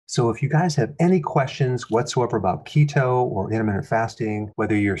So if you guys have any questions whatsoever about keto or intermittent fasting,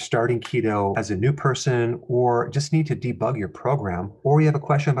 whether you're starting keto as a new person or just need to debug your program, or you have a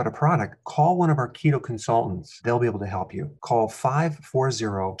question about a product, call one of our keto consultants. They'll be able to help you. Call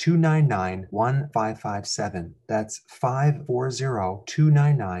 540-299-1557. That's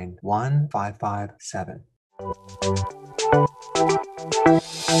 540-299-1557.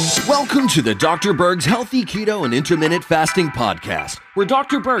 Welcome to the Dr. Berg's Healthy Keto and Intermittent Fasting Podcast, where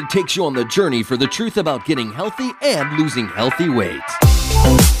Dr. Berg takes you on the journey for the truth about getting healthy and losing healthy weight.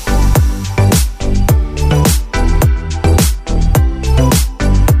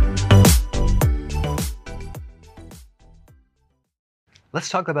 Let's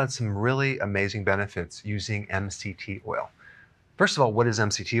talk about some really amazing benefits using MCT oil. First of all, what is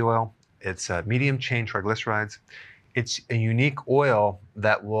MCT oil? It's medium chain triglycerides. It's a unique oil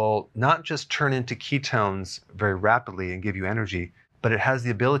that will not just turn into ketones very rapidly and give you energy, but it has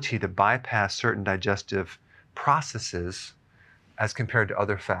the ability to bypass certain digestive processes as compared to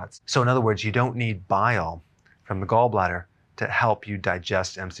other fats. So in other words, you don't need bile from the gallbladder to help you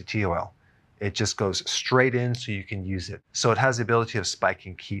digest MCT oil. It just goes straight in so you can use it. So it has the ability of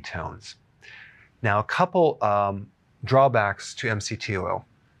spiking ketones. Now, a couple drawbacks to MCT oil.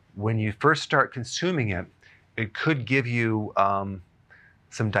 When you first start consuming it, it could give you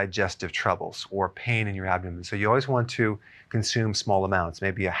some digestive troubles or pain in your abdomen. So you always want to consume small amounts,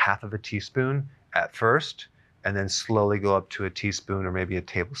 maybe a half of a teaspoon at first, and then slowly go up to a teaspoon or maybe a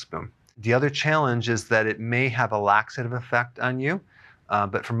tablespoon. The other challenge is that it may have a laxative effect on you,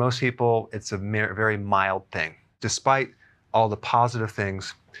 but for most people, it's a very mild thing. Despite all the positive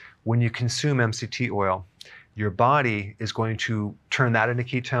things, when you consume MCT oil, your body is going to turn that into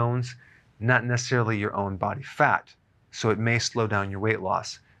ketones, not necessarily your own body fat. So it may slow down your weight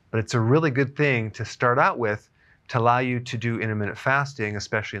loss. But it's a really good thing to start out with to allow you to do intermittent fasting,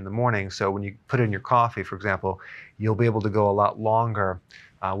 especially in the morning. So when you put it in your coffee, for example, you'll be able to go a lot longer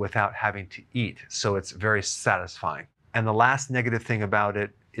without having to eat. So it's very satisfying. And the last negative thing about it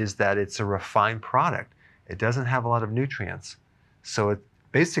is that it's a refined product. It doesn't have a lot of nutrients. So it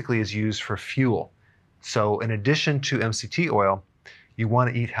basically is used for fuel. So in addition to MCT oil, you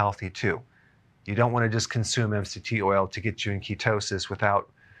want to eat healthy too. You don't want to just consume MCT oil to get you in ketosis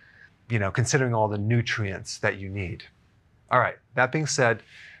without, considering all the nutrients that you need. All right, that being said,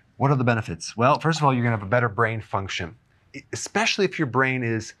 what are the benefits? Well, first of all, you're going to have a better brain function, especially if your brain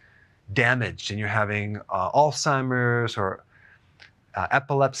is damaged and you're having Alzheimer's or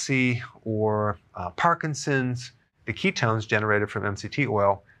epilepsy or Parkinson's. The ketones generated from MCT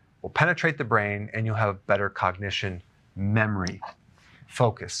oil will penetrate the brain and you'll have better cognition, memory,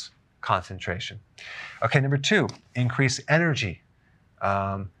 focus, concentration. Okay, number 2, increase energy.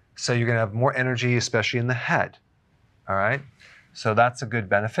 So you're going to have more energy, especially in the head. All right, so that's a good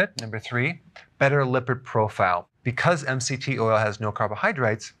benefit. Number 3, better lipid profile. Because MCT oil has no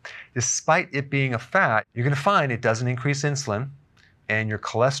carbohydrates, despite it being a fat, you're going to find it doesn't increase insulin, and your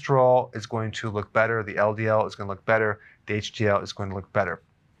cholesterol is going to look better, the LDL is going to look better, the HDL is going to look better.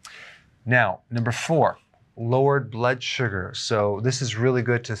 Now, number 4, lowered blood sugar. So this is really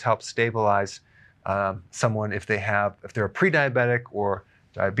good to help stabilize someone if they're a pre-diabetic or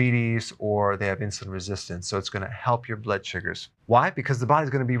diabetes or they have insulin resistance. So it's going to help your blood sugars. Why? Because the body's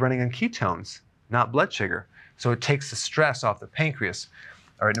going to be running on ketones, not blood sugar. So it takes the stress off the pancreas.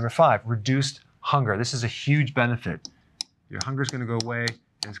 All right, number 5, reduced hunger. This is a huge benefit. Your hunger is going to go away,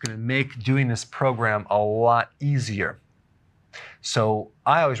 and it's going to make doing this program a lot easier. So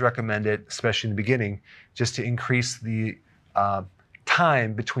I always recommend it, especially in the beginning, just to increase the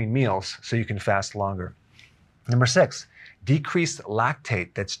time between meals so you can fast longer. Number 6, decreased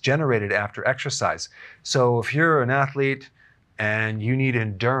lactate that's generated after exercise. So if you're an athlete and you need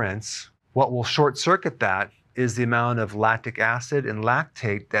endurance, what will short circuit that is the amount of lactic acid and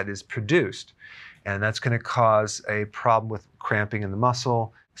lactate that is produced. And that's going to cause a problem with cramping in the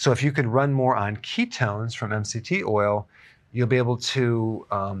muscle. So if you can run more on ketones from MCT oil, you'll be able to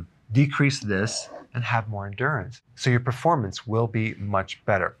decrease this and have more endurance. So your performance will be much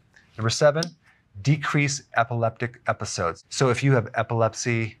better. Number 7, decrease epileptic episodes. So if you have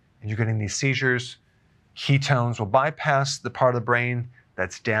epilepsy and you're getting these seizures, ketones will bypass the part of the brain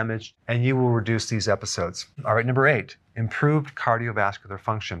that's damaged and you will reduce these episodes. All right, number 8, improved cardiovascular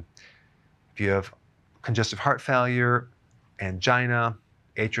function. If you have congestive heart failure, angina,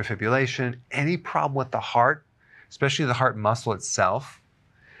 atrial fibrillation, any problem with the heart, especially the heart muscle itself,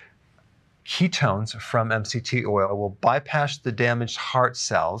 ketones from MCT oil will bypass the damaged heart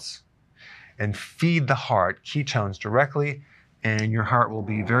cells and feed the heart ketones directly, and your heart will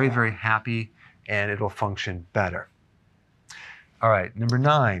be very, very happy and it'll function better. All right, number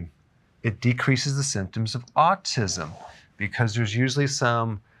 9, it decreases the symptoms of autism because there's usually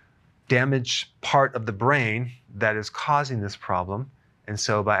some damaged part of the brain that is causing this problem. And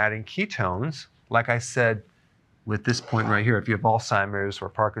so by adding ketones, like I said with this point right here, if you have Alzheimer's or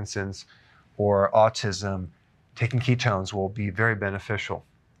Parkinson's or autism, taking ketones will be very beneficial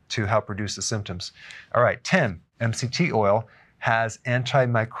to help reduce the symptoms. All right, 10, MCT oil has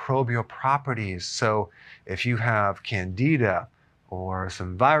antimicrobial properties. So if you have candida or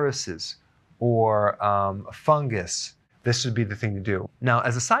some viruses or fungus, this would be the thing to do. Now,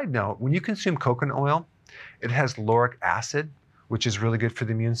 as a side note, when you consume coconut oil, it has lauric acid, which is really good for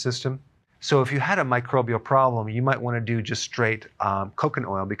the immune system. So if you had a microbial problem, you might want to do just straight coconut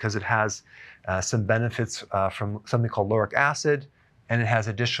oil because it has some benefits from something called lauric acid, and it has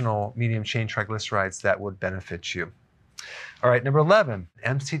additional medium chain triglycerides that would benefit you. All right, number 11,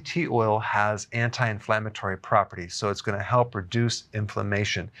 MCT oil has anti-inflammatory properties, so it's going to help reduce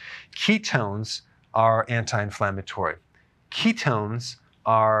inflammation. Ketones are anti-inflammatory. Ketones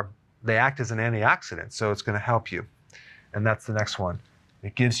they act as an antioxidant, so it's going to help you. And that's the next one.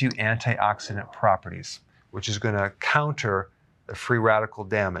 It gives you antioxidant properties, which is going to counter the free radical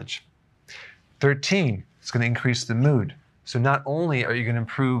damage. 13, it's going to increase the mood. So not only are you going to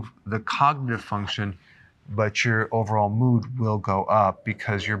improve the cognitive function, but your overall mood will go up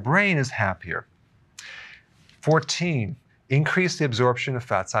because your brain is happier. 14, increase the absorption of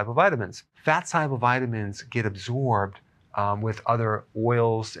fat-soluble vitamins. Fat-soluble vitamins get absorbed with other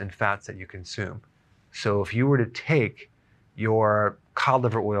oils and fats that you consume. So if you were to take your cod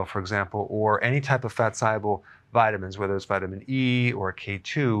liver oil, for example, or any type of fat-soluble vitamins, whether it's vitamin E or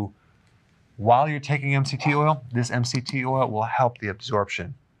K2, while you're taking MCT oil, this MCT oil will help the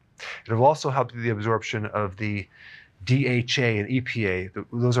absorption. It will also help the absorption of the DHA and EPA.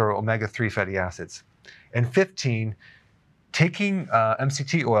 Those are omega-3 fatty acids. And 15, taking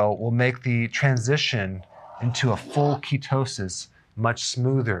MCT oil will make the transition into a full ketosis much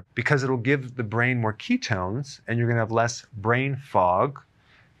smoother because it'll give the brain more ketones and you're going to have less brain fog,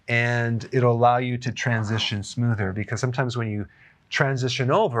 and it'll allow you to transition smoother because sometimes when you transition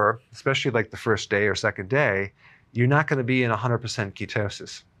over, especially like the first day or second day, you're not going to be in 100%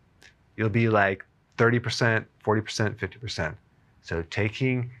 ketosis. You'll be like 30%, 40%, 50%. So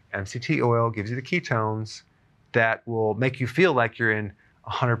taking MCT oil gives you the ketones that will make you feel like you're in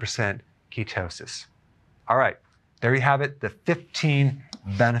 100% ketosis. All right, there you have it, the 15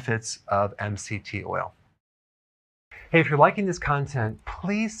 benefits of MCT oil. Hey, if you're liking this content,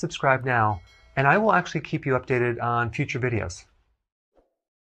 please subscribe now, and I will actually keep you updated on future videos.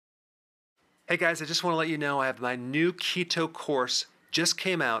 Hey guys, I just want to let you know I have my new keto course just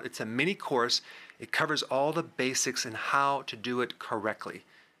came out. It's a mini course. It covers all the basics and how to do it correctly.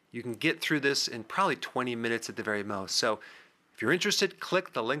 You can get through this in probably 20 minutes at the very most. So if you're interested,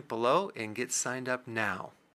 click the link below and get signed up now.